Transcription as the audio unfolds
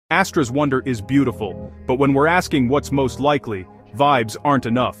Astra's wonder is beautiful, but when we're asking what's most likely, vibes aren't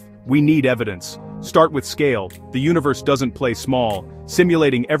enough. We need evidence. Start with scale. The universe doesn't play small.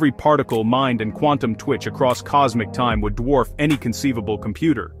 Simulating every particle, mind and quantum twitch across cosmic time would dwarf any conceivable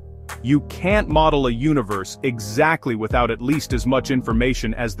computer. You can't model a universe exactly without at least as much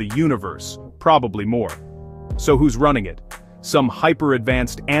information as the universe, probably more. So who's running it? Some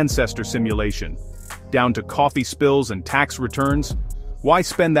hyper-advanced ancestor simulation. Down to coffee spills and tax returns? Why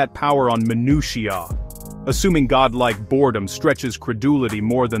spend that power on minutiae? Assuming godlike boredom stretches credulity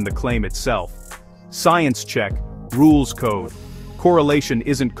more than the claim itself. Science check, rules code. Correlation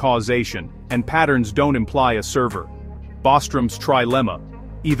isn't causation, and patterns don't imply a server. Bostrom's trilemma.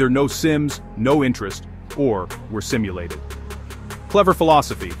 Either no sims, no interest, or we're simulated. Clever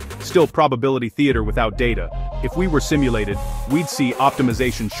philosophy, still probability theater without data. If we were simulated, we'd see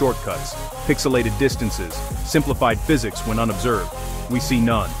optimization shortcuts, pixelated distances, simplified physics when unobserved. We see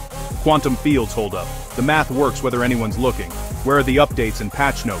none. Quantum fields hold up. The math works whether anyone's looking. Where are the updates and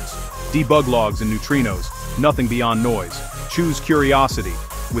patch notes? Debug logs and neutrinos. Nothing beyond noise. Choose curiosity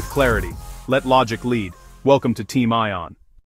with clarity. Let logic lead. Welcome to Team Ion.